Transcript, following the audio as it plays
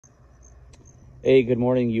Hey, good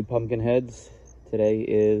morning, you pumpkin heads. Today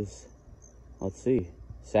is,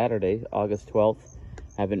 Saturday, August 12th.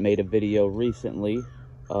 Haven't made a video recently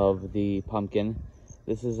of the pumpkin.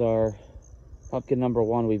 This is our pumpkin number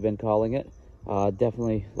 1, we've been calling it.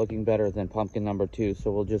 Definitely looking better than pumpkin number 2, so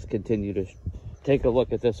we'll just continue to take a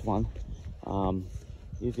look at this one.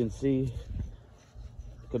 You can see,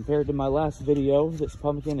 compared to my last video, this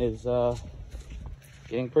pumpkin is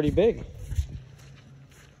getting pretty big.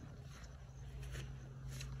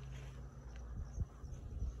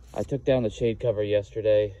 I took down the shade cover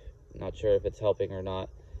yesterday. Not sure if it's helping or not.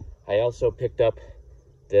 I also picked up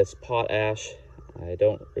this potash. I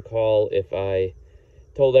don't recall if I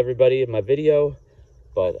told everybody in my video,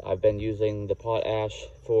 but I've been using the potash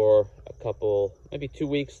for a couple, maybe 2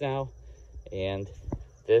 weeks now, and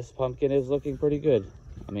this pumpkin is looking pretty good.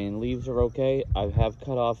 I mean, leaves are okay. I have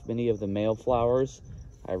cut off many of the male flowers.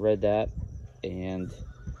 I read that, and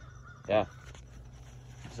yeah.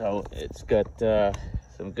 So it's got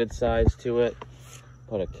some good size to it.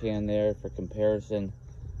 Put a can there for comparison.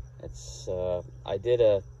 It's I did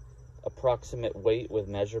a approximate weight with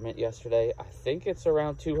measurement yesterday. I think it's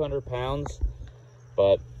around 200 pounds,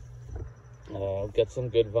 but got some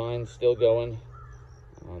good vines still going.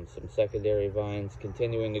 Some secondary vines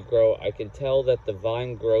continuing to grow. I can tell that the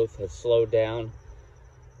vine growth has slowed down,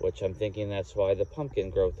 which I'm thinking that's why the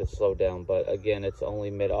pumpkin growth has slowed down. But again, it's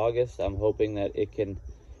only mid-August. I'm hoping that if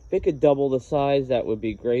it could double the size, that would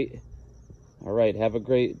be great. All right, have a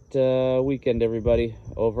great weekend, everybody.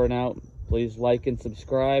 Over and out. Please like and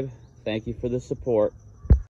subscribe. Thank you for the support.